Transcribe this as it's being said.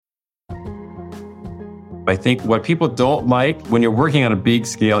I think what people don't like when you're working on a big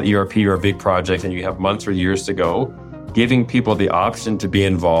scale ERP or a big project and you have months or years to go, giving people the option to be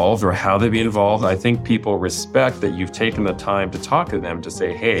involved or how they be involved, I think people respect that you've taken the time to talk to them to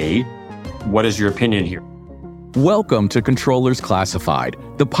say, hey, what is your opinion here? Welcome to Controllers Classified,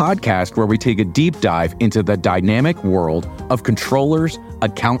 the podcast where we take a deep dive into the dynamic world of controllers,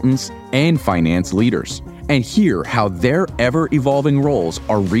 accountants, and finance leaders, and hear how their ever-evolving roles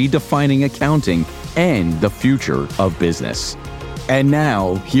are redefining accounting and the future of business. And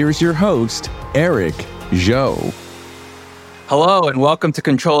now, here's your host, Eric Zhou. Hello, and welcome to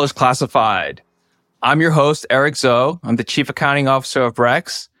Controllers Classified. I'm your host, Eric Zhou. I'm the Chief Accounting Officer of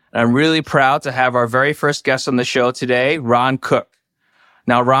Brex, and I'm really proud to have our very first guest on the show today, Ron Cook.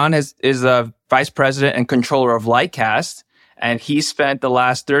 Now, Ron is the Vice President and Controller of Lightcast, and he spent the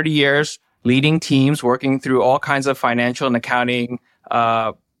last 30 years leading teams working through all kinds of financial and accounting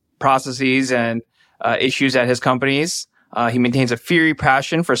processes and issues at his companies. He maintains a fiery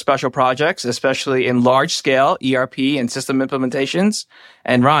passion for special projects, especially in large-scale ERP and system implementations.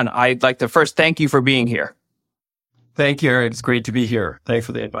 And Ron, I'd like to first thank you for being here. Thank you, Eric. It's great to be here. Thanks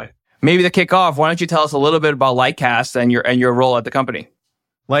for the invite. Maybe to kick off, why don't you tell us a little bit about Lightcast and your role at the company?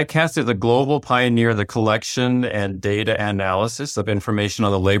 Lightcast is a global pioneer in the collection and data analysis of information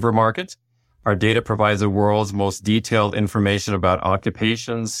on the labor market. Our data provides the world's most detailed information about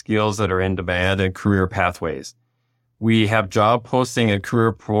occupations, skills that are in demand, and career pathways. We have job posting and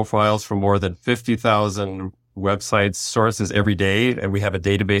career profiles from more than 50,000 websites, sources every day, and we have a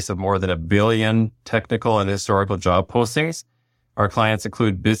database of more than 1 billion technical and historical job postings. Our clients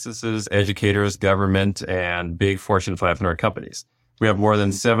include businesses, educators, government, and big Fortune 500 companies. We have more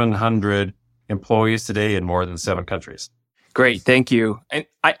than 700 employees today in more than 7 countries. Great, thank you. And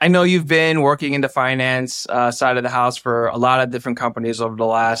I know you've been working in the finance side of the house for a lot of different companies over the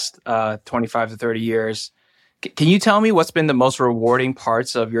last 25 to 30 years. Can you tell me what's been the most rewarding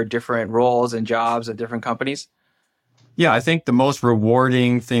parts of your different roles and jobs at different companies? Yeah, I think the most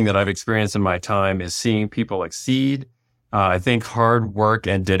rewarding thing that I've experienced in my time is seeing people exceed. I think hard work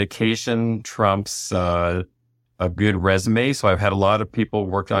and dedication trumps a good resume. So I've had a lot of people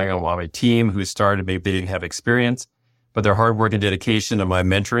working on my team who started, maybe they didn't have experience, but their hard work and dedication and my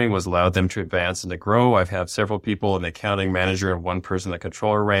mentoring was allowed them to advance and to grow. I've had several people in the accounting manager and one person in the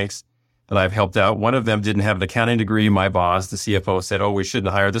controller ranks that I've helped out. One of them didn't have an accounting degree. My boss, the CFO, said, we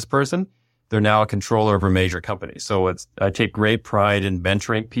shouldn't hire this person. They're now a controller of a major company. So I take great pride in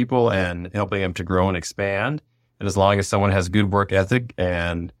mentoring people and helping them to grow and expand. And as long as someone has good work ethic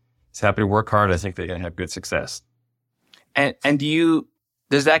and is happy to work hard, I think they're going to have good success. And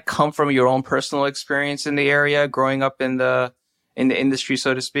does that come from your own personal experience in the area, growing up in the industry,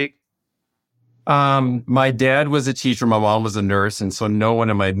 so to speak? My dad was a teacher. My mom was a nurse. And so no one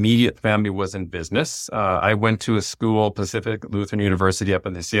in my immediate family was in business. I went to a school, Pacific Lutheran University up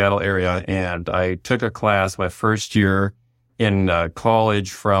in the Seattle area. And I took a class my first year in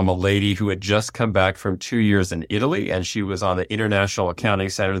college from a lady who had just come back from 2 years in Italy. And she was on the International Accounting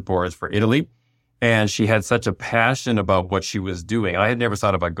Standards Boards for Italy. And she had such a passion about what she was doing. I had never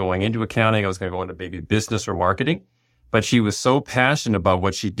thought about going into accounting. I was going to go into maybe business or marketing. But she was so passionate about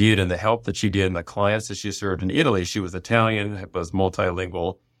what she did and the help that she did and the clients that she served in Italy. She was Italian, was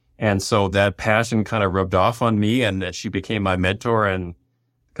multilingual. And so that passion kind of rubbed off on me, and she became my mentor. And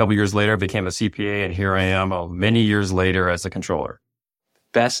a couple of years later, I became a CPA, and here I am many years later as a controller.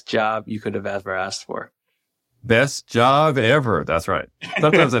 Best job you could have ever asked for. Best job ever. That's right.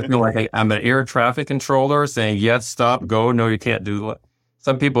 Sometimes I feel like I'm an air traffic controller saying, yes, stop, go. No, you can't do that.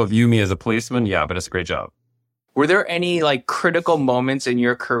 Some people view me as a policeman. Yeah, but it's a great job. Were there any critical moments in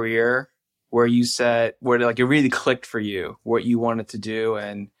your career where you said, where it really clicked for you, what you wanted to do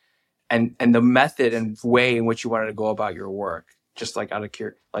and the method and way in which you wanted to go about your work? Just out of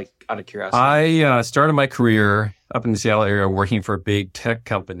curiosity. I started my career up in the Seattle area working for a big tech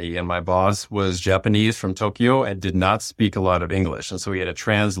company, and my boss was Japanese from Tokyo and did not speak a lot of English. And so he had a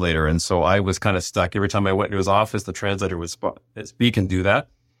translator. And so I was kind of stuck. Every time I went to his office, the translator would speak and do that.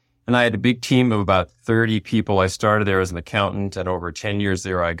 And I had a big team of about 30 people. I started there as an accountant, and over 10 years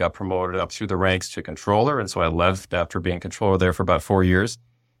there, I got promoted up through the ranks to controller. And so I left after being controller there for about 4 years.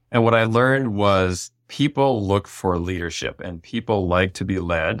 And what I learned was people look for leadership, and people like to be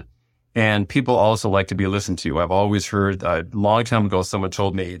led, and people also like to be listened to. I've always heard a long time ago, someone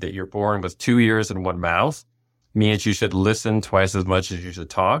told me that you're born with 2 ears and 1 mouth, means you should listen twice as much as you should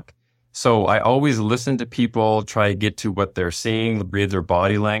talk. So I always listen to people, try to get to what they're seeing, read their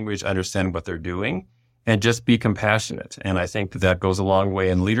body language, understand what they're doing, and just be compassionate. And I think that goes a long way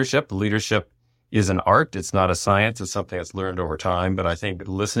in leadership. Leadership is an art. It's not a science. It's something that's learned over time. But I think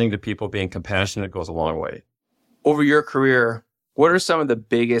listening to people, being compassionate goes a long way. Over your career, what are some of the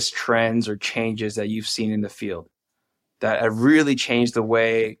biggest trends or changes that you've seen in the field that have really changed the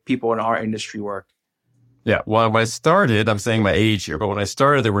way people in our industry work? Yeah. Well, when I started, I'm saying my age here, but when I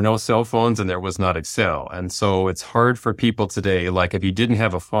started, there were no cell phones and there was not Excel. And so it's hard for people today. Like if you didn't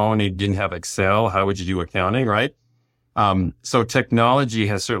have a phone, you didn't have Excel, how would you do accounting, right? So technology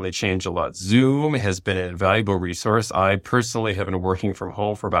has certainly changed a lot. Zoom has been an invaluable resource. I personally have been working from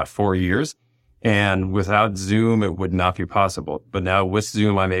home for about 4 years. And without Zoom, it would not be possible. But now with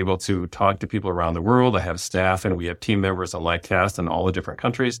Zoom, I'm able to talk to people around the world. I have staff and we have team members on Lightcast in all the different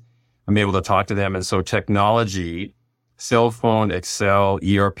countries. I'm able to talk to them. And so technology, cell phone, Excel,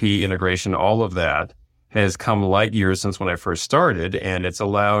 ERP integration, all of that has come light years since when I first started. And it's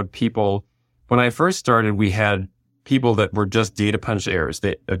allowed people, when I first started, we had people that were just data punch errors,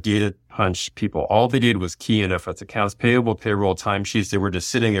 data punch people. All they did was key in if it's accounts payable, payroll, timesheets. They were just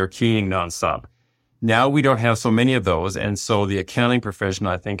sitting there keying nonstop. Now we don't have so many of those. And so the accounting profession,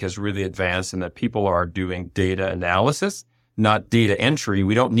 I think, has really advanced in that people are doing data analysis, not data entry.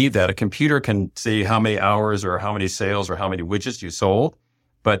 We don't need that. A computer can say how many hours or how many sales or how many widgets you sold.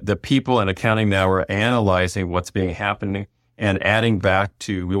 But the people in accounting now are analyzing what's being happening and adding back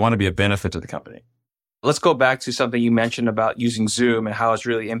to, we want to be a benefit to the company. Let's go back to something you mentioned about using Zoom and how it's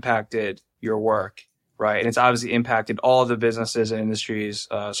really impacted your work, right? And it's obviously impacted all of the businesses and industries,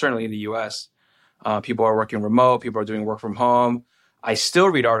 certainly in the US. People are working remote. People are doing work from home. I still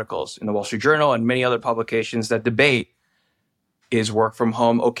read articles in the Wall Street Journal and many other publications that debate, is work from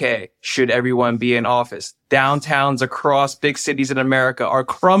home okay? Should everyone be in office? Downtowns across big cities in America are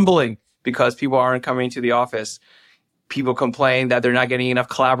crumbling because people aren't coming to the office. People complain that they're not getting enough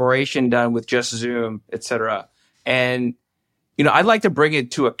collaboration done with just Zoom, et cetera. And, I'd like to bring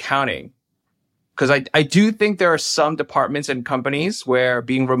it to accounting because I do think there are some departments and companies where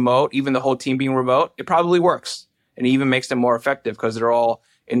being remote, even the whole team being remote, it probably works. And it even makes them more effective because they're all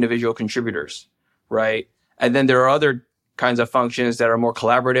individual contributors, right? And then there are other kinds of functions that are more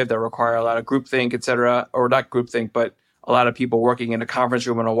collaborative, that require a lot of groupthink, et cetera, or not groupthink, but a lot of people working in a conference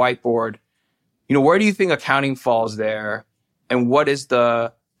room on a whiteboard. Where do you think accounting falls there? And what is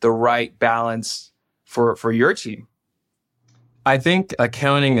the right balance for your team? I think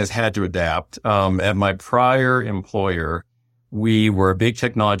accounting has had to adapt. At my prior employer, we were a big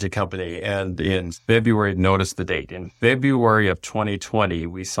technology company. And in February, notice the date. In February of 2020,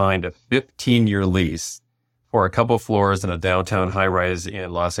 we signed a 15-year lease for a couple floors in a downtown high-rise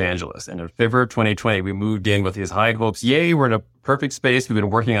in Los Angeles. And in February of 2020, we moved in with these high hopes. Yay, we're in a perfect space. We've been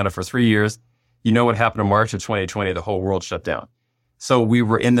working on it for 3 years. You know what happened in March of 2020? The whole world shut down. So we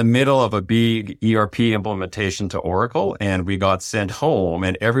were in the middle of a big ERP implementation to Oracle, and we got sent home,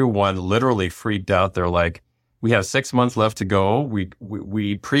 and everyone literally freaked out. They're like, we have 6 months left to go.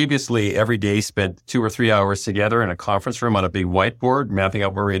 We previously every day spent 2 or 3 hours together in a conference room on a big whiteboard, mapping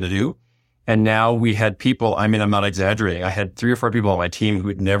out what we're going to do. And now we had people, I'm not exaggerating. I had 3 or 4 people on my team who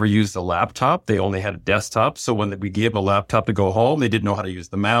had never used a laptop. They only had a desktop. So when we gave them a laptop to go home, they didn't know how to use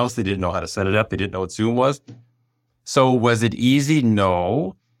the mouse. They didn't know how to set it up. They didn't know what Zoom was. So was it easy?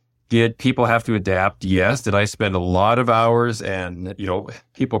 No. Did people have to adapt? Yes. Did I spend a lot of hours and,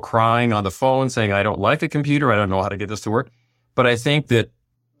 people crying on the phone saying, I don't like the computer. I don't know how to get this to work. But I think that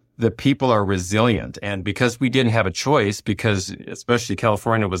the people are resilient. And because we didn't have a choice, because especially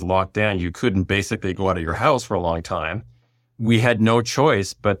California was locked down, you couldn't basically go out of your house for a long time. We had no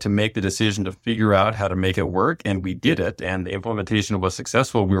choice but to make the decision to figure out how to make it work. And we did it. And the implementation was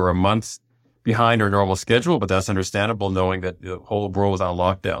successful. We were a month behind our normal schedule, but that's understandable knowing that the whole world was on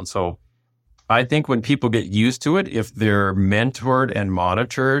lockdown. So I think when people get used to it, if they're mentored and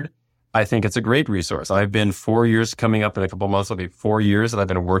monitored, I think it's a great resource. I've been 4 years coming up in a couple of months. It'll be 4 years that I've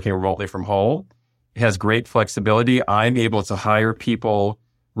been working remotely from home. It has great flexibility. I'm able to hire people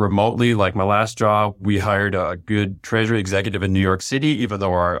remotely. Like my last job, we hired a good treasury executive in New York City, even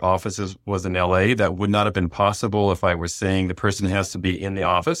though our office was in LA. That would not have been possible if I was saying the person has to be in the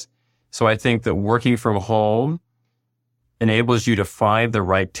office. So I think that working from home enables you to find the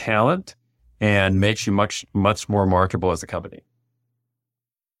right talent and makes you much, much more marketable as a company.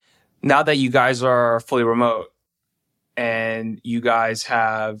 Now that you guys are fully remote and you guys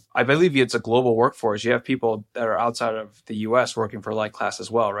have, I believe it's a global workforce. You have people that are outside of the US working for Lightcast as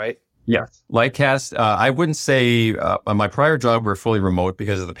well, right? Yeah. Lightcast, I wouldn't say on my prior job, we're fully remote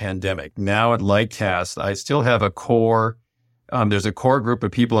because of the pandemic. Now at Lightcast, I still have a core, there's a core group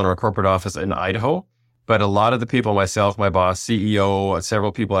of people in our corporate office in Idaho, but a lot of the people, myself, my boss, CEO,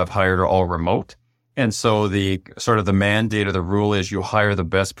 several people I've hired are all remote. And so the sort of the mandate or the rule is you hire the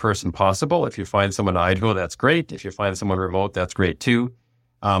best person possible. If you find someone in Idaho, that's great. If you find someone remote, that's great too.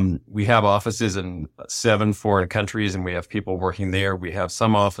 We have offices in 7 foreign countries and we have people working there. We have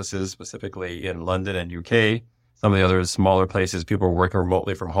some offices specifically in London and UK. Some of the other smaller places, people are working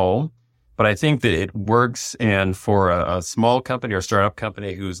remotely from home. But I think that it works. And for a small company or startup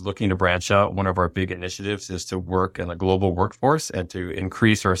company who's looking to branch out, one of our big initiatives is to work in a global workforce and to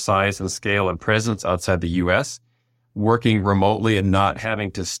increase our size and scale and presence outside the US. Working remotely and not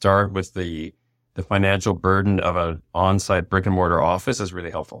having to start with the financial burden of an on-site brick and mortar office is really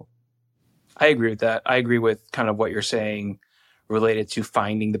helpful. I agree with that. I agree with kind of what you're saying related to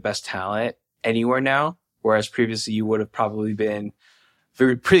finding the best talent anywhere now, whereas previously you would have probably been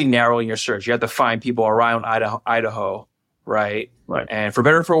pretty narrow in your search. You have to find people around Idaho, right? Right. And for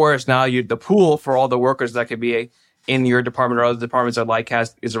better or for worse, now the pool for all the workers that could be in your department or other departments at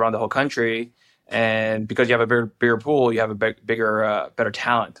Lightcast is around the whole country. And because you have a bigger pool, you have a bigger, better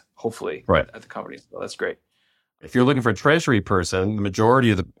talent, hopefully, right, at the company. So that's great. If you're looking for a treasury person, the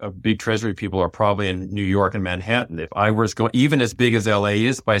majority of the big treasury people are probably in New York and Manhattan. If I was going, even as big as LA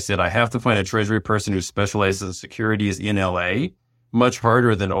is, if I said I have to find a treasury person who specializes in securities in LA, much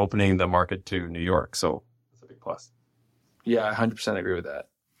harder than opening the market to New York. So it's a big plus. Yeah, I 100% agree with that.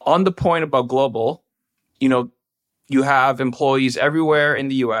 On the point about global, you have employees everywhere in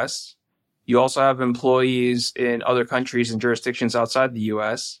the US. You also have employees in other countries and jurisdictions outside the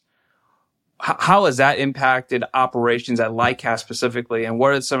US. How has that impacted operations at Lightcast specifically? And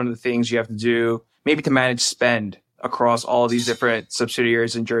what are some of the things you have to do maybe to manage spend across all of these different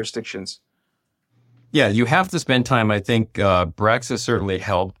subsidiaries and jurisdictions? Yeah, you have to spend time. I think Brex has certainly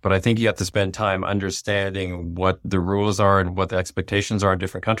helped, but I think you have to spend time understanding what the rules are and what the expectations are in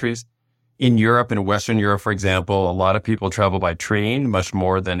different countries. In Europe, in Western Europe, for example, a lot of people travel by train much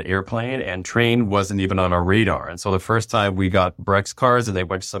more than airplane, and train wasn't even on our radar. And so the first time we got Brex cards and they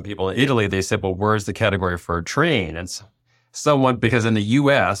went to some people in Italy, they said, well, where's the category for a train? And someone, because in the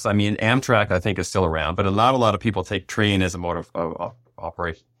US, I mean, Amtrak, I think, is still around, but not a lot of people take train as a mode of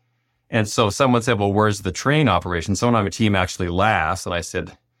operation. And so someone said, well, where's the train operation? Someone on my team actually laughs. And I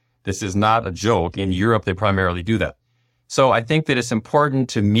said, this is not a joke. In Europe, they primarily do that. So I think that it's important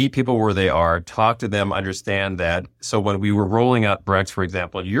to meet people where they are, talk to them, understand that. So when we were rolling out Brex, for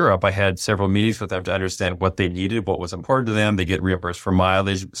example, in Europe, I had several meetings with them to understand what they needed, what was important to them. They get reimbursed for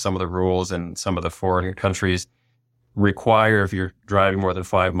mileage. Some of the rules in some of the foreign countries require if you're driving more than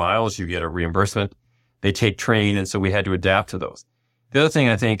 5 miles, you get a reimbursement. They take train. And so we had to adapt to those. The other thing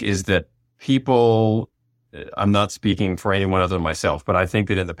I think is that people, I'm not speaking for anyone other than myself, but I think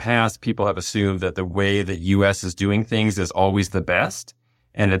that in the past, people have assumed that the way the U.S. is doing things is always the best,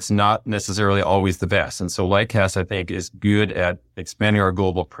 and it's not necessarily always the best. And so Lightcast, I think, is good at expanding our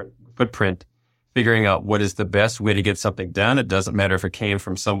global footprint, figuring out what is the best way to get something done. It doesn't matter if it came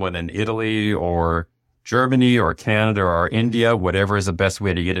from someone in Italy or Germany or Canada or India, whatever is the best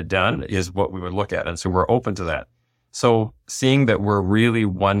way to get it done is what we would look at. And so we're open to that. So seeing that we're really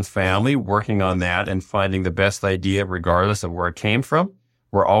one family working on that and finding the best idea regardless of where it came from,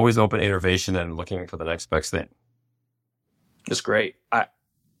 we're always open to innovation and looking for the next best thing. That's great.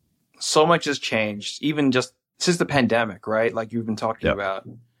 So much has changed, even just since the pandemic, right? Like you've been talking about.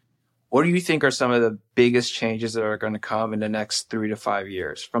 What do you think are some of the biggest changes that are going to come in the next 3 to 5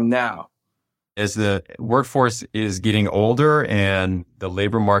 years from now? As the workforce is getting older and the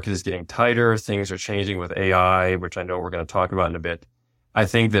labor market is getting tighter, things are changing with AI, which I know we're going to talk about in a bit. I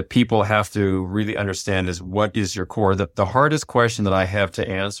think that people have to really understand is what is your core. The hardest question that I have to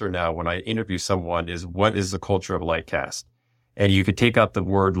answer now when I interview someone is what is the culture of Lightcast? And you could take out the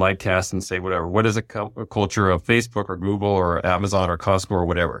word Lightcast and say whatever. What is a culture of Facebook or Google or Amazon or Costco or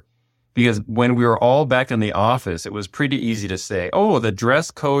whatever? Because when we were all back in the office, it was pretty easy to say, oh, the dress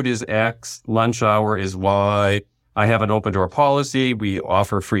code is X, lunch hour is Y, I have an open door policy, we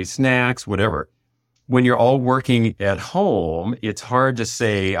offer free snacks, whatever. When you're all working at home, it's hard to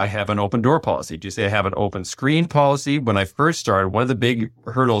say, I have an open door policy. Do you say I have an open screen policy? When I first started, one of the big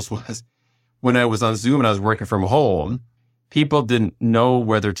hurdles was when I was on Zoom and I was working from home, people didn't know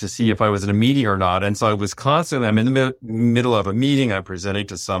whether to see if I was in a meeting or not. And so I was constantly, I'm in the middle of a meeting, I'm presenting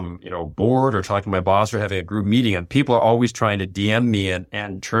to some, board or talking to my boss or having a group meeting, and people are always trying to DM me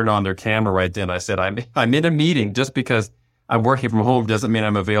and turn on their camera right then. I said, I'm in a meeting. Just because I'm working from home doesn't mean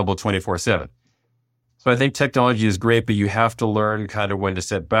I'm available 24/7. So I think technology is great, but you have to learn kind of when to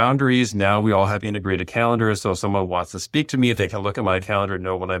set boundaries. Now we all have integrated calendars. So if someone wants to speak to me, they can look at my calendar,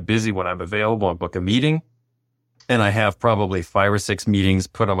 know when I'm busy, when I'm available, and book a meeting. And I have probably 5 or 6 meetings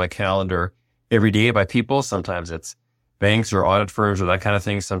put on my calendar every day by people. Sometimes it's banks or audit firms or that kind of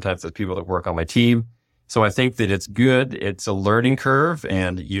thing. Sometimes there's people that work on my team. So I think that it's good. It's a learning curve,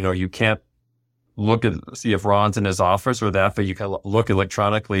 and you can't see if Ron's in his office or that, but you can look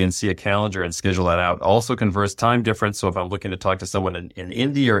electronically and see a calendar and schedule that out. Also converse time difference. So if I'm looking to talk to someone in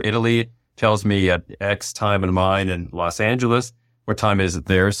India or Italy, it tells me at X time in mine in Los Angeles, what time is it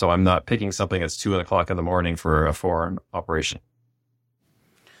there? So I'm not picking something that's 2:00 in the morning for a foreign operation.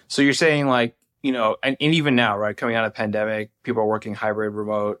 So you're saying and even now, right, coming out of the pandemic, people are working hybrid,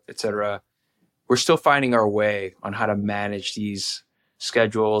 remote, et cetera. We're still finding our way on how to manage these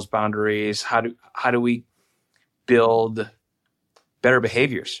schedules, boundaries. How do we build better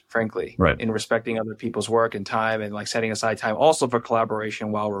behaviors, frankly, right, in respecting other people's work and time, and setting aside time also for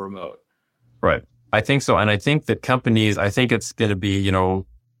collaboration while we're remote? Right. I think so. And I think that companies, I think it's going to be,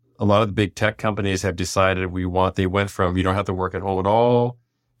 a lot of the big tech companies have decided they went from you don't have to work at home at all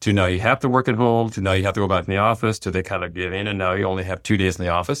to now you have to work at home to now you have to go back in the office to they kind of give in and now you only have 2 days in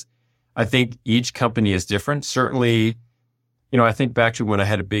the office. I think each company is different. Certainly, I think back to when I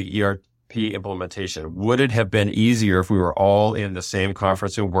had a big ERP implementation. Would it have been easier if we were all in the same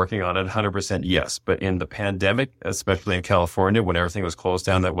conference room working on it? 100% yes. But in the pandemic, especially in California, when everything was closed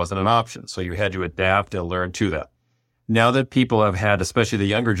down, that wasn't an option. So you had to adapt and learn to that. Now that people have had, especially the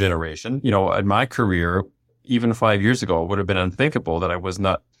younger generation, in my career, even 5 years ago, it would have been unthinkable that I was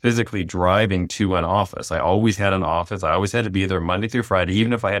not physically driving to an office. I always had an office. I always had to be there Monday through Friday.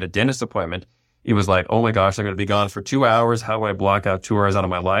 Even if I had a dentist appointment, it was like, oh my gosh, I'm going to be gone for 2 hours. How do I block out 2 hours out of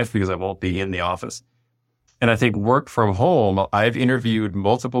my life because I won't be in the office? And I think work from home, I've interviewed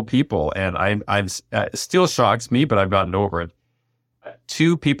multiple people and I'm still shocks me, but I've gotten over it.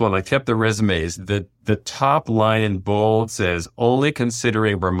 2 people, and I kept the resumes. The top line in bold says, only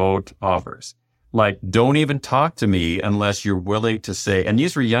considering remote offers. Don't even talk to me unless you're willing to say, and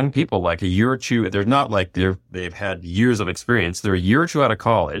these were young people, like a year or two. They're not like they've had years of experience. They're a year or two out of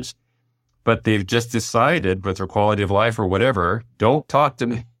college, but they've just decided with their quality of life or whatever, don't talk to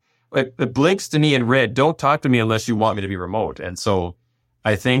me. It blinks to me in red. Don't talk to me unless you want me to be remote. And so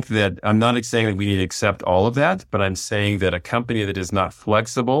I think that I'm not saying that we need to accept all of that, but I'm saying that a company that is not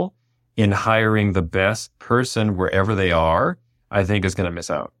flexible in hiring the best person wherever they are, I think is going to miss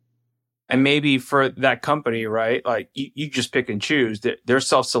out. And maybe for that company, right? You just pick and choose. They're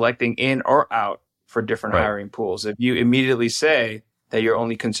self-selecting in or out for different hiring pools. If you immediately say that you're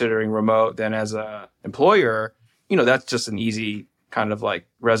only considering remote, then as a employer, that's just an easy kind of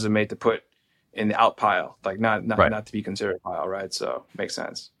resume to put in the out pile, not to be considered pile, right? So makes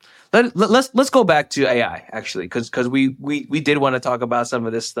sense. Let's go back to AI actually, because we did want to talk about some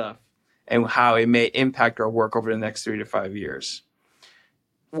of this stuff and how it may impact our work over the next 3 to 5 years.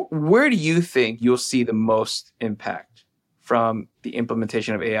 Where do you think you'll see the most impact from the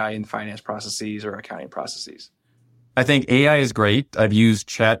implementation of AI in finance processes or accounting processes? I think AI is great. I've used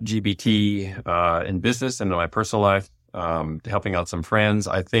ChatGPT in business and in my personal life, helping out some friends.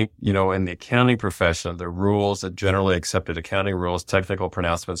 I think, in the accounting profession, the rules, the generally accepted accounting rules, technical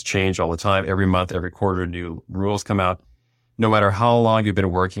pronouncements change all the time. Every month, every quarter, new rules come out. No matter how long you've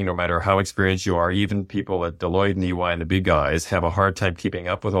been working, no matter how experienced you are, even people at Deloitte and EY and the big guys have a hard time keeping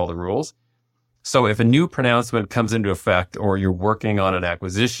up with all the rules. So if a new pronouncement comes into effect, or you're working on an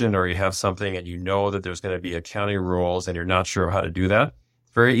acquisition, or you have something and you know that there's going to be accounting rules and you're not sure how to do that,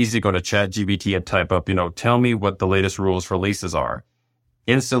 it's very easy to go to ChatGPT and type up, tell me what the latest rules for leases are.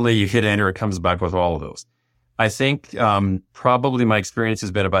 Instantly, you hit enter, it comes back with all of those. I think probably my experience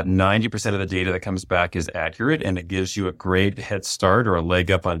has been about 90% of the data that comes back is accurate, and it gives you a great head start or a leg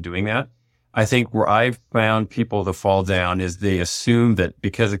up on doing that. I think where I've found people to fall down is they assume that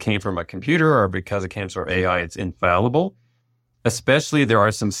because it came from a computer or because it came from AI, it's infallible. Especially there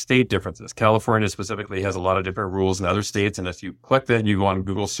are some state differences. California specifically has a lot of different rules in other states. And if you click that, you go on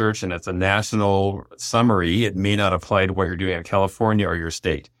Google search and it's a national summary, it may not apply to what you're doing in California or your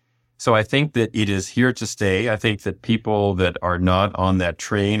state. So I think that it is here to stay. I think that people that are not on that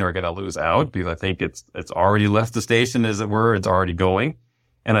train are going to lose out because I think it's already left the station, as it were. It's already going.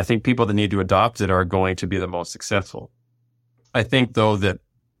 And I think people that need to adopt it are going to be the most successful. I think, though, that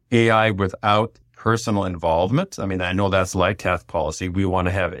AI without personal involvement, I know that's LICAF policy. We want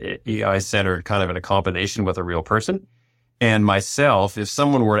to have AI centered kind of in a combination with a real person. And myself, if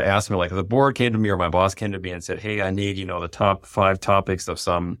someone were to ask me, like if the board came to me or my boss came to me and said, hey, I need, the top 5 topics of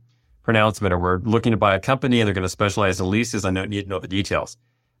some pronouncement, or we're looking to buy a company and they're going to specialize in leases, I need to know the details.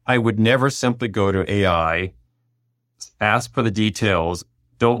 I would never simply go to AI, ask for the details,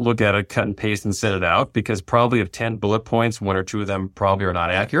 don't look at it, cut and paste and send it out, because probably of 10 bullet points, 1 or 2 of them probably are not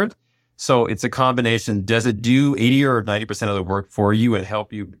accurate. So it's a combination. Does it do 80 or 90% of the work for you and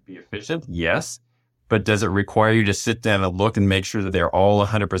help you be efficient? Yes. but does it require you to sit down and look and make sure that they're all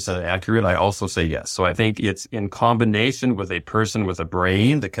 100% accurate? I also say yes. So I think it's in combination with a person with a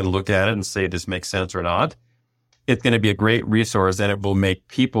brain that can look at it and say this makes sense or not. It's going to be a great resource, and it will make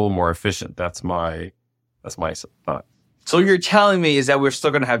people more efficient. That's my thought. So you're telling me is that we're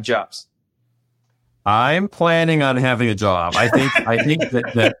still going to have jobs? I'm planning on having a job. I think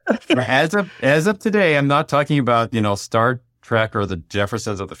that as of today, I'm not talking about, Star Trek or the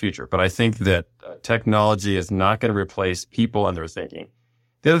Jeffersons of the future, but I think that technology is not going to replace people and their thinking.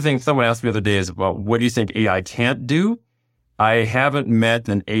 The other thing someone asked me the other day is, well, what do you think AI can't do? I haven't met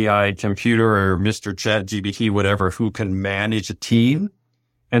an AI computer or Mr. ChatGPT, whatever, who can manage a team.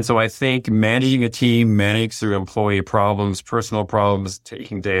 And so I think managing a team, managing through employee problems, personal problems,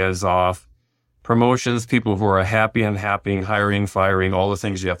 taking days off, promotions, people who are happy, unhappy, hiring, firing, all the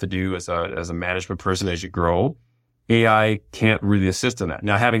things you have to do as a management person as you grow. AI can't really assist in that.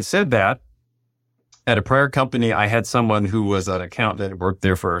 Now, having said that, at a prior company, I had someone who was an accountant, worked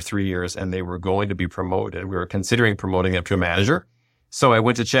there for 3 years, and they were going to be promoted. We were considering promoting him to a manager. So I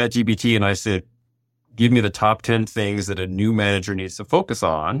went to ChatGPT and I said, give me the top 10 things that a new manager needs to focus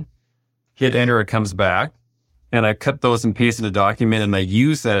on. Hit enter, it comes back. And I cut those and pasted in a document, and I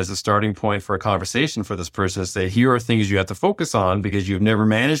use that as a starting point for a conversation for this person to say, here are things you have to focus on because you've never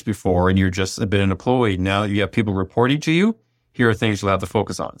managed before and you're just been an employee. Now you have people reporting to you. Here are things you'll have to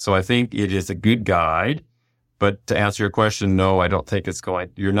focus on. So I think it is a good guide. But to answer your question, no, I don't think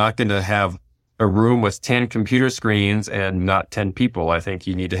you're not going to have a room with 10 computer screens and not 10 people. I think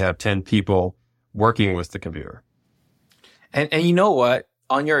you need to have 10 people working with the computer. And you know what?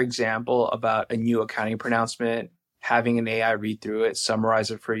 On your example about a new accounting pronouncement, having an AI read through it, summarize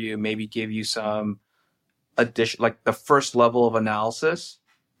it for you, maybe give you some addition, like the first level of analysis,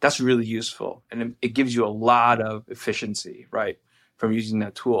 that's really useful. And it gives you a lot of efficiency, right, from using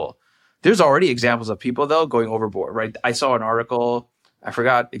that tool. There's already examples of people, though, going overboard, right? I saw an article, I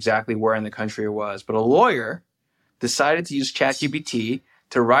forgot exactly where in the country it was, but a lawyer decided to use ChatGPT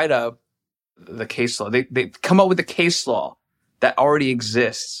to write up the case law. They come up with a case law that already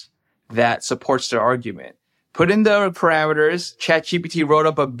exists that supports their argument. Put in the parameters. ChatGPT wrote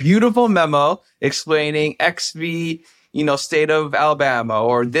up a beautiful memo explaining XV, state of Alabama,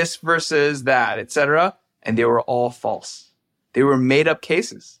 or this versus that, etc. And they were all false. They were made up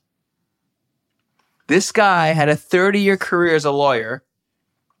cases. This guy had a 30-year career as a lawyer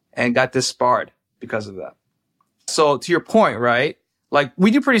and got disbarred because of that. So to your point, right? Like,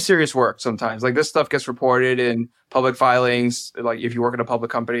 we do pretty serious work sometimes. Like, this stuff gets reported in public filings. Like, if you work in a public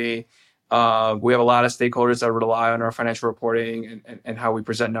company, we have a lot of stakeholders that rely on our financial reporting and how we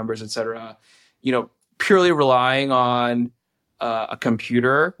present numbers, et cetera. Purely relying on a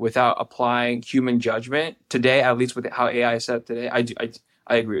computer without applying human judgment today, at least with how AI is set up today,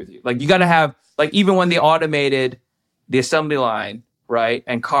 I agree with you. Like, you got to have, like, even when they automated the assembly line, right,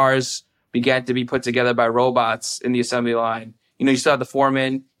 and cars began to be put together by robots in the assembly line, you still have the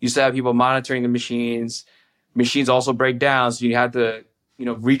foreman, you still have people monitoring the machines. Machines also break down, so you have to,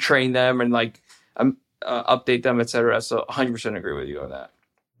 retrain them and update them, et cetera. So 100% agree with you on that.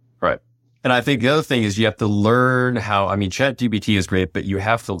 Right. And I think the other thing is you have to learn ChatGPT is great, but you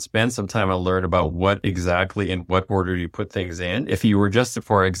have to spend some time and learn about what exactly in what order you put things in. If you were just to,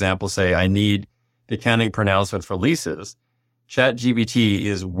 for example, say, I need the accounting pronouncement for leases, ChatGPT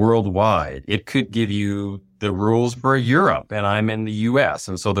is worldwide. It could give you the rules for Europe, and I'm in the US.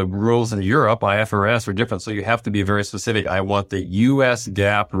 And so the rules in Europe, IFRS, are different. So you have to be very specific. I want the US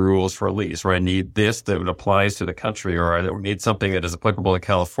GAAP rules for a lease, or I need this that applies to the country, or I need something that is applicable to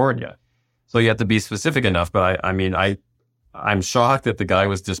California. So you have to be specific enough. But I'm shocked that the guy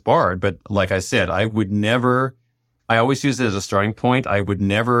was disbarred. But like I said, I always use it as a starting point. I would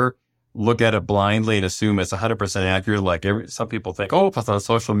never look at it blindly and assume it's 100% accurate. Like some people think, if it's on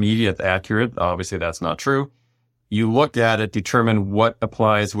social media, it's accurate. Obviously, that's not true. You look at it, determine what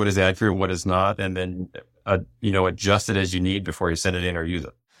applies, what is accurate, what is not, and then, adjust it as you need before you send it in or use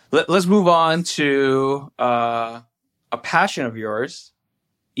it. Let's move on to a passion of yours,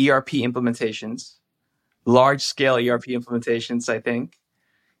 ERP implementations, large-scale ERP implementations, I think.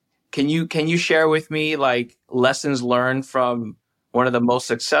 Can you share with me, lessons learned from one of the most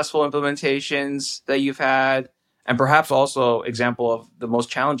successful implementations that you've had, and perhaps also example of the most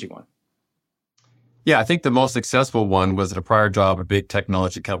challenging one? Yeah, I think the most successful one was at a prior job, a big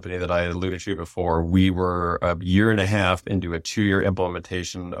technology company that I had alluded to before. We were a year and a half into a 2-year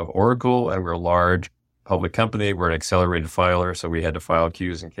implementation of Oracle, and we're a large public company. We're an accelerated filer, so we had to file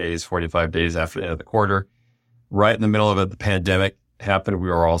Qs and Ks 45 days after the end of the quarter. Right in the middle of it, the pandemic happened. We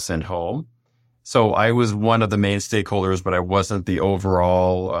were all sent home. So I was one of the main stakeholders, but I wasn't the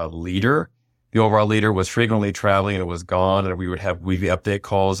overall leader. the overall leader was frequently traveling and was gone, and we would have weekly update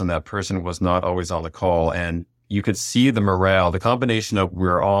calls, and that person was not always on the call. And you could see the morale, the combination of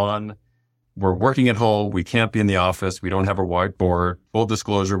we're working at home, we can't be in the office, we don't have a whiteboard. Full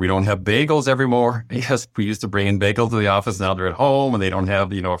disclosure, we don't have bagels evermore because we used to bring in bagels to the office. Now they're at home and they don't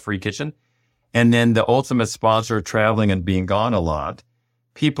have, a free kitchen. And then the ultimate sponsor traveling and being gone a lot,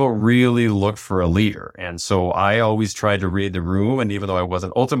 people really look for a leader. And so I always tried to read the room. And even though I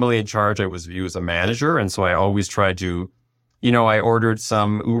wasn't ultimately in charge, I was viewed as a manager. And so I always tried to, I ordered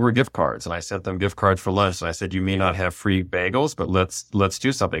some Uber gift cards and I sent them gift cards for lunch. And I said, you may not have free bagels, but let's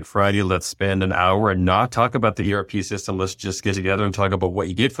do something. Friday, let's spend an hour and not talk about the ERP system. Let's just get together and talk about what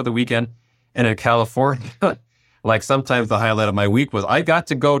you did for the weekend. And in California, like sometimes the highlight of my week was I got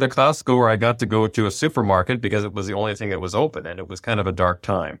to go to Costco or I got to go to a supermarket because it was the only thing that was open, and it was kind of a dark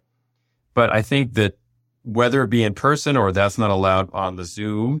time. But I think that whether it be in person or that's not allowed on the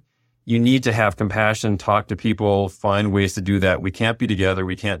Zoom, you need to have compassion, talk to people, find ways to do that. We can't be together.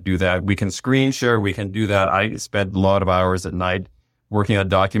 We can't do that. We can screen share. We can do that. I spent a lot of hours at night working on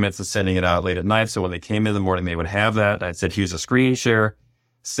documents and sending it out late at night. So when they came in the morning, they would have that. I said, here's a screen share.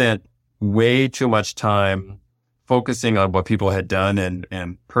 Spent way too much time focusing on what people had done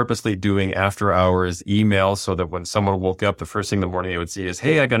and purposely doing after hours emails so that when someone woke up, the first thing in the morning they would see is,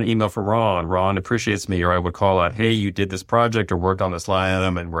 hey, I got an email from Ron. Ron appreciates me. Or I would call out, hey, you did this project or worked on this line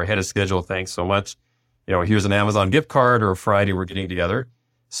item and we're ahead of schedule. Thanks so much. Here's an Amazon gift card, or Friday we're getting together.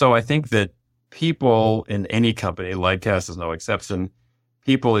 So I think that people in any company, Lightcast is no exception,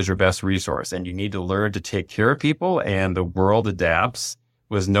 people is your best resource and you need to learn to take care of people, and the world adapts.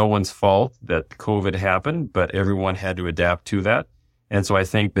 It was no one's fault that COVID happened, but everyone had to adapt to that. And so I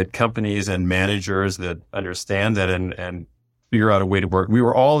think that companies and managers that understand that and figure out a way to work. We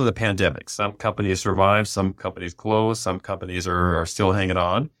were all in the pandemic. Some companies survived, some companies closed, some companies are still hanging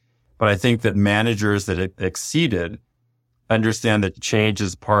on. But I think that managers that exceeded understand that change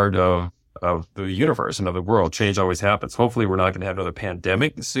is part of the universe and of the world. Change always happens. Hopefully we're not going to have another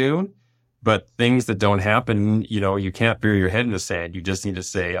pandemic soon. But things that don't happen, you can't bury your head in the sand. You just need to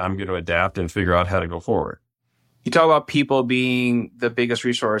say, I'm going to adapt and figure out how to go forward. You talk about people being the biggest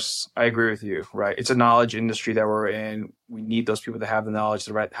resource. I agree with you, right? It's a knowledge industry that we're in. We need those people to have the knowledge,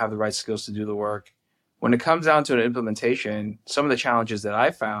 have the right skills to do the work. When it comes down to an implementation, some of the challenges that I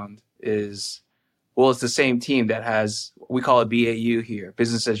found is, it's the same team that has, we call it BAU here,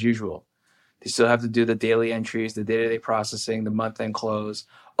 business as usual. They still have to do the daily entries, the day-to-day processing, the month-end close.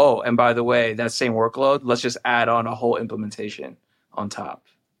 Oh, and by the way, that same workload, let's just add on a whole implementation on top.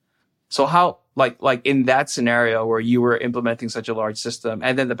 So how, like in that scenario where you were implementing such a large system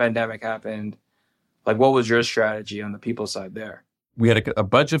and then the pandemic happened, what was your strategy on the people side there? We had a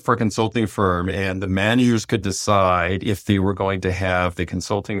budget for a consulting firm, and the managers could decide if they were going to have the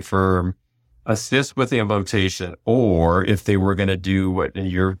consulting firm assist with the implementation, or if they were going to do what in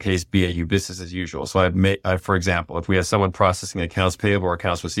your case, BAU, business as usual. So for example, if we have someone processing accounts payable or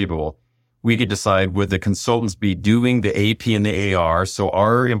accounts receivable, we could decide would the consultants be doing the AP and the AR so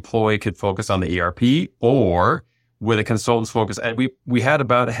our employee could focus on the ERP, or would the consultants focus? And we had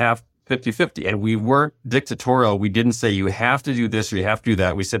about half 50-50, and we weren't dictatorial. We didn't say you have to do this or you have to do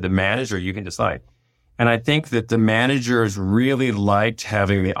that. We said the manager, you can decide. And I think that the managers really liked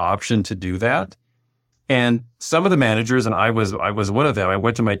having the option to do that. And some of the managers, and I was one of them, I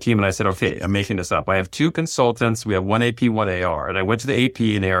went to my team and I said, okay, I'm making this up. I have two consultants. We have one AP, one AR. And I went to the AP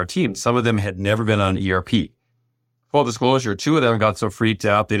and AR team. Some of them had never been on ERP. Full disclosure, two of them got so freaked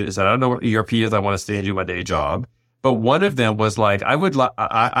out. They said, I don't know what ERP is. I want to stay and do my day job. But one of them was like, I'll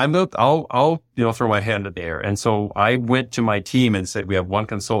throw my hand in the air. And so I went to my team and said, we have one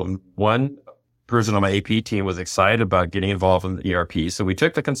consultant, one person on my AP team was excited about getting involved in the ERP. So we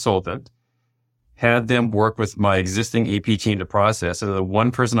took the consultant, had them work with my existing AP team to process. And the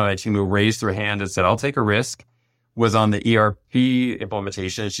one person on my team who raised their hand and said, I'll take a risk, was on the ERP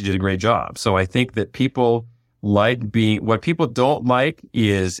implementation. And she did a great job. So I think that people what people don't like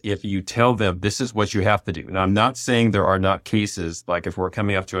is if you tell them this is what you have to do. Now, I'm not saying there are not cases, like if we're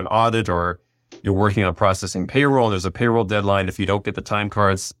coming up to an audit or you're working on processing payroll, and there's a payroll deadline. If you don't get the time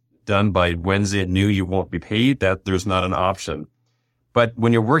cards done by Wednesday at noon, you won't be paid. That there's not an option. But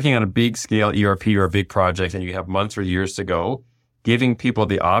when you're working on a big scale ERP or a big project and you have months or years to go, giving people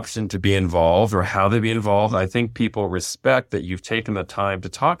the option to be involved or how they be involved, I think people respect that you've taken the time to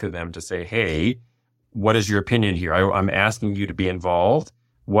talk to them to say, hey, what is your opinion here? I'm asking you to be involved.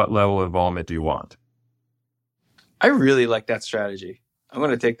 What level of involvement do you want? I really like that strategy. I'm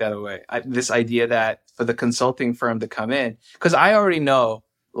going to take that away. This idea that for the consulting firm to come in, because I already know,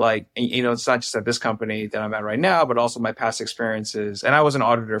 it's not just at this company that I'm at right now, but also my past experiences. And I was an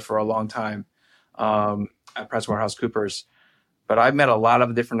auditor for a long time. at PricewaterhouseCoopers. But I've met a lot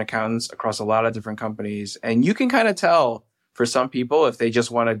of different accountants across a lot of different companies. And you can kind of tell for some people if they just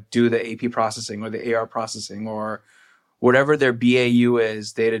want to do the AP processing or the AR processing or whatever their BAU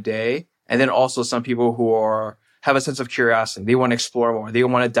is day to day. And then also some people who have a sense of curiosity. They want to explore more. They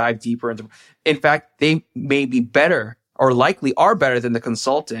want to dive deeper into. In fact, they may be better or likely are better than the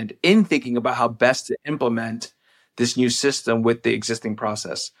consultant in thinking about how best to implement this new system with the existing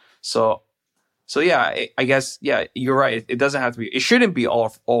process. So yeah, I guess, yeah, you're right. It doesn't have to be, it shouldn't be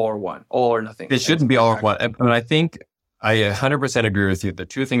all or nothing. It shouldn't be all or one. I think I 100% agree with you. The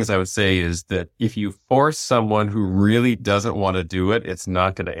two things I would say is that if you force someone who really doesn't want to do it, it's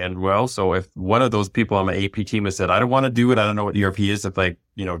not going to end well. So if one of those people on my AP team has said, I don't want to do it, I don't know what ERP is, if I,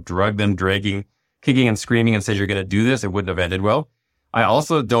 drug them, dragging, kicking and screaming and said, you're going to do this, it wouldn't have ended well. I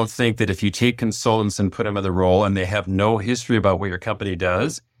also don't think that if you take consultants and put them in the role and they have no history about what your company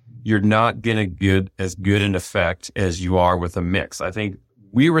does, you're not going to get as good an effect as you are with a mix. I think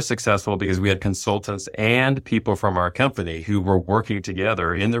we were successful because we had consultants and people from our company who were working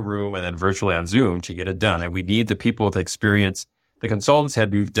together in the room and then virtually on Zoom to get it done. And we need the people with experience. The consultants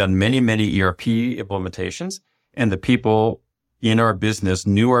had done many, many ERP implementations, and the people in our business,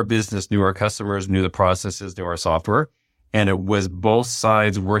 knew our customers, knew the processes, knew our software. And it was both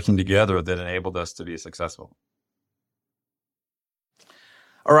sides working together that enabled us to be successful.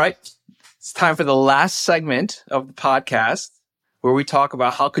 All right. It's time for the last segment of the podcast where we talk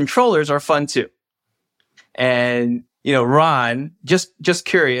about how controllers are fun too. And, Ron, just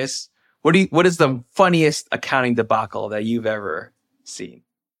curious, what is the funniest accounting debacle that you've ever seen?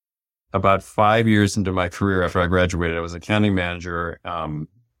 About 5 years into my career after I graduated, I was accounting manager.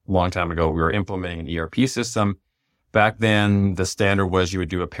 Long time ago, we were implementing an ERP system. Back then, the standard was you would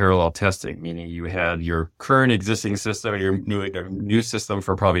do a parallel testing, meaning you had your current existing system and your new system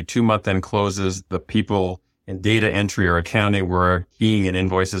for probably 2-month end closes. The people in data entry or accounting were keying in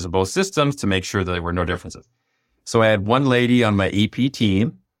invoices of both systems to make sure that there were no differences. So I had one lady on my AP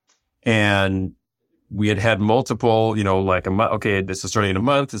team, and we had multiple, like a month. Okay, this is starting in a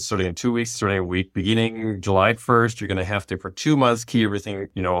month. It's starting in 2 weeks, starting a week. Beginning July 1st, you're going to have to, for 2 months, key everything,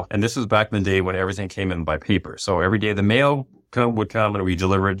 and this was back in the day when everything came in by paper. So every day the mail would come and we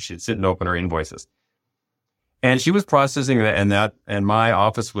delivered. She'd sit and open her invoices. And she was processing that, and my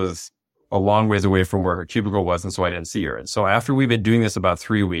office was a long ways away from where her cubicle was, and so I didn't see her. And so after we've been doing this about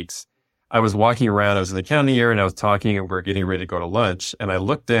 3 weeks, I was walking around, I was in the accounting area, and I was talking, and we're getting ready to go to lunch. And I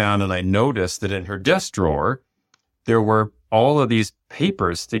looked down and I noticed that in her desk drawer, there were all of these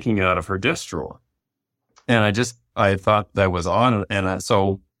papers sticking out of her desk drawer. And I thought that was on. And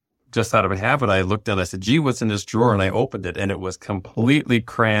so just out of a habit, I looked down, I said, gee, what's in this drawer? And I opened it, and it was completely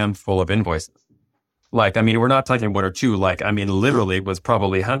crammed full of invoices. We're not talking one or two, literally it was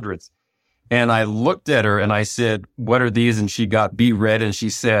probably hundreds. And I looked at her and I said, what are these? And she got red, and she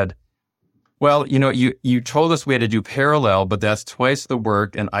said, well, you told us we had to do parallel, but that's twice the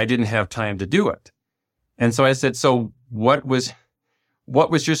work and I didn't have time to do it. And so I said, so what was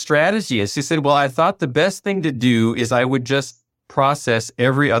your strategy? And she said, well, I thought the best thing to do is I would just process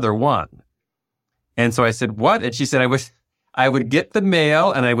every other one. And so I said, what? And she said, I would get the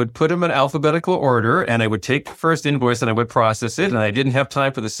mail and I would put them in alphabetical order, and I would take the first invoice and I would process it. And I didn't have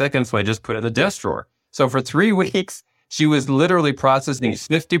time for the second, so I just put it in the desk drawer. So for 3 weeks, she was literally processing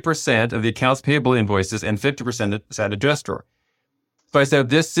 50% of the accounts payable invoices and 50% at a desk drawer. So I said,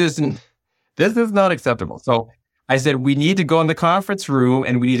 this is not acceptable. So I said, we need to go in the conference room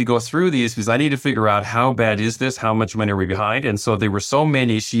and we need to go through these, because I need to figure out how bad is this? How much money are we behind? And so there were so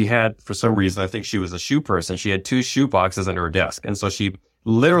many. She had, for some reason, I think she was a shoe person. She had 2 shoe boxes under her desk. And so she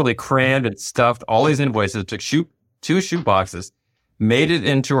literally crammed and stuffed all these invoices, took 2 shoe boxes, made it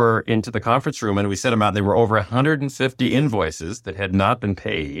into the conference room, and we set them out. There were over 150 invoices that had not been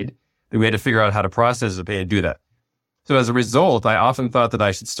paid that we had to figure out how to process and pay and do that. So as a result, I often thought that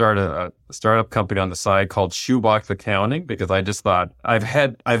I should start a startup company on the side called Shoebox Accounting, because I just thought I've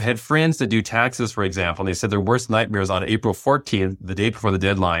had friends that do taxes, for example, and they said their worst nightmares on April 14th, the day before the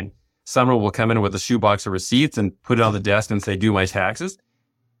deadline. Someone will come in with a shoebox of receipts and put it on the desk and say, do my taxes.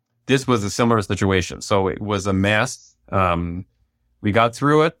 This was a similar situation. So it was a mess. We got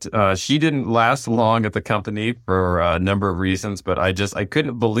through it. She didn't last long at the company for a number of reasons, but I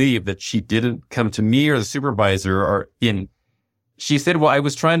couldn't believe that she didn't come to me or the supervisor she said, well, I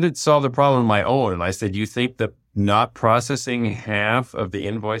was trying to solve the problem on my own. And I said, you think that not processing half of the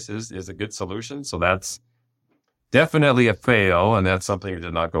invoices is a good solution? So that's definitely a fail, and that's something that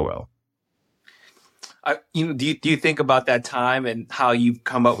did not go well. Do you think about that time and how you've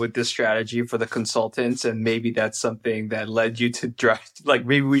come up with this strategy for the consultants, and maybe that's something that led you to like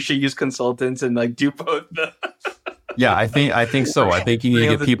maybe we should use consultants and like do both? Yeah, I think so. I think you need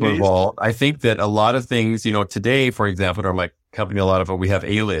to get people involved. I think that a lot of things, today, for example, in my company, a lot of it, we have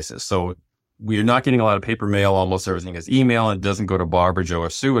aliases. So we're not getting a lot of paper mail. Almost everything is email, and it doesn't go to Bob or Joe or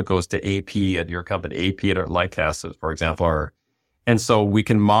Sue. It goes to AP at your company, AP at our Lightcast, for example. And so we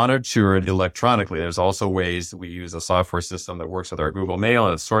can monitor it electronically. There's also ways that we use a software system that works with our Google Mail,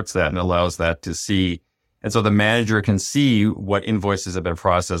 and it sorts that and allows that to see. And so the manager can see what invoices have been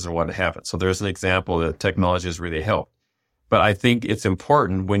processed and what happened. So there's an example that technology has really helped. But I think it's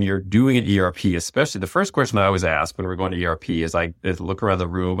important when you're doing an ERP, especially the first question I always ask when we're going to ERP is I look around the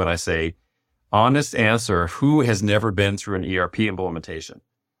room and I say, honest answer, who has never been through an ERP implementation?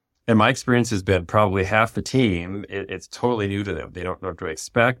 And my experience has been probably half the team, it's totally new to them. They don't know what to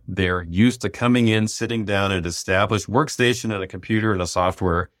expect. They're used to coming in, sitting down at an established workstation and a computer and a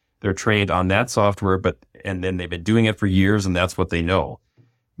software. They're trained on that software, and then they've been doing it for years, and that's what they know.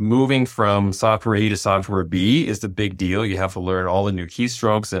 Moving from software A to software B is the big deal. You have to learn all the new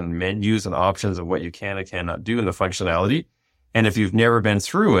keystrokes and menus and options of what you can and cannot do in the functionality. And if you've never been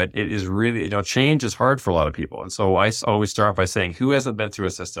through it, it is really, change is hard for a lot of people. And so I always start by saying, who hasn't been through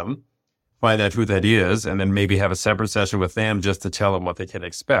a system? Find out who that is, and then maybe have a separate session with them just to tell them what they can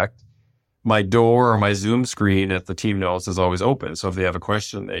expect. My door or my Zoom screen, if the team knows, is always open. So if they have a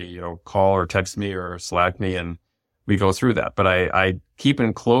question, they, call or text me or Slack me, and we go through that. But I keep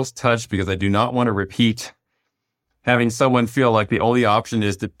in close touch because I do not want to repeat having someone feel like the only option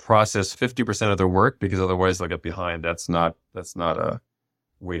is to process 50% of their work, because otherwise they'll get behind. That's not a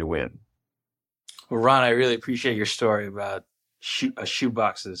way to win. Well, Ron, I really appreciate your story about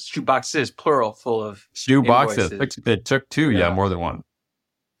shoeboxes, plural, full of shoeboxes. It took two, more than one.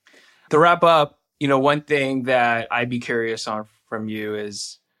 To wrap up, one thing that I'd be curious on from you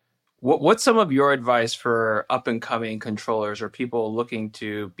is what's some of your advice for up and coming controllers or people looking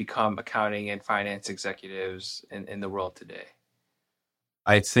to become accounting and finance executives in the world today?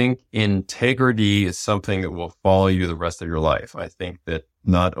 I think integrity is something that will follow you the rest of your life. I think that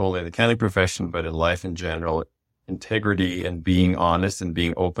not only in the accounting profession, but in life in general, integrity and being honest and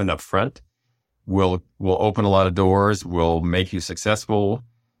being open up front will open a lot of doors, will make you successful.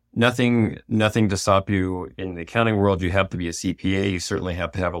 Nothing to stop you in the accounting world. You have to be a CPA. You certainly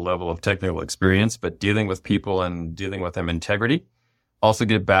have to have a level of technical experience, but dealing with people and dealing with them integrity. Also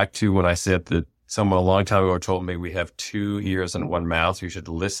get back to when I said that someone a long time ago told me we have 2 ears and 1 mouth. You should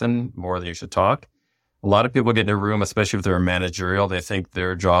listen more than you should talk. A lot of people get in a room, especially if they're managerial, they think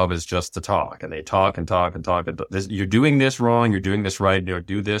their job is just to talk, and they talk and talk and talk. You're doing this wrong. You're doing this right.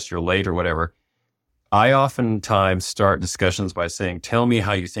 Do this. You're late or whatever. I oftentimes start discussions by saying, tell me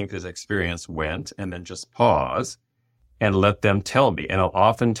how you think this experience went, and then just pause and let them tell me. And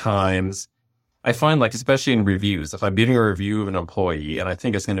oftentimes I find, like, especially in reviews, if I'm getting a review of an employee and I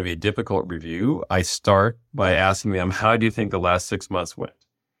think it's going to be a difficult review, I start by asking them, how do you think the last 6 months went?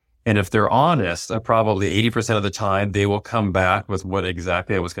 And if they're honest, probably 80% of the time, they will come back with what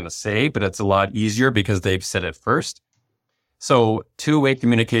exactly I was going to say, but it's a lot easier because they've said it first. So two-way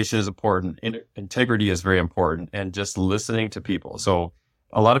communication is important. Integrity is very important, and just listening to people. So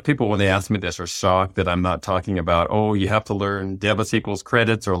a lot of people, when they ask me this, are shocked that I'm not talking about, you have to learn debits equals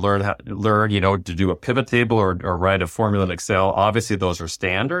credits or learn to do a pivot table or write a formula in Excel. Obviously, those are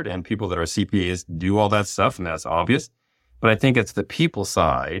standard, and people that are CPAs do all that stuff, and that's obvious. But I think it's the people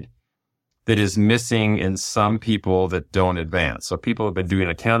side that is missing in some people that don't advance. So people have been doing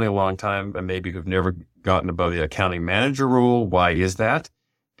accounting a long time, and maybe who've never gotten above the accounting manager rule. Why is that?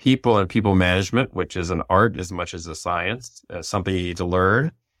 People and people management, which is an art as much as a science, something you need to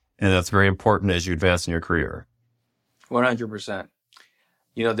learn. And that's very important as you advance in your career. 100%.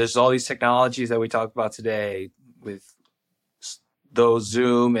 There's all these technologies that we talked about today with those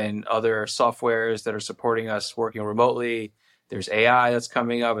Zoom and other softwares that are supporting us working remotely. There's AI that's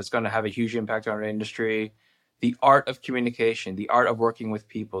coming up. It's going to have a huge impact on our industry. The art of communication, the art of working with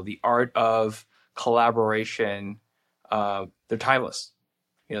people, the art of collaboration, they're timeless.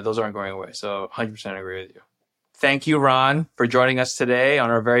 Those aren't going away. So 100% agree with you. Thank you, Ron, for joining us today on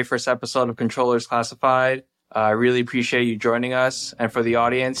our very first episode of Controllers Classified. I really appreciate you joining us. And for the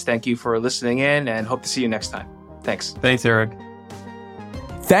audience, thank you for listening in, and hope to see you next time. Thanks. Thanks, Eric.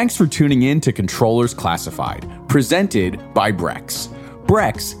 Thanks for tuning in to Controllers Classified, presented by Brex.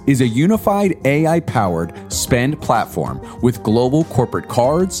 Brex is a unified AI-powered spend platform with global corporate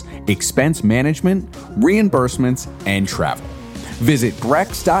cards, expense management, reimbursements, and travel. Visit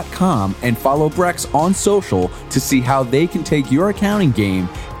Brex.com and follow Brex on social to see how they can take your accounting game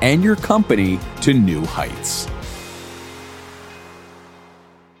and your company to new heights.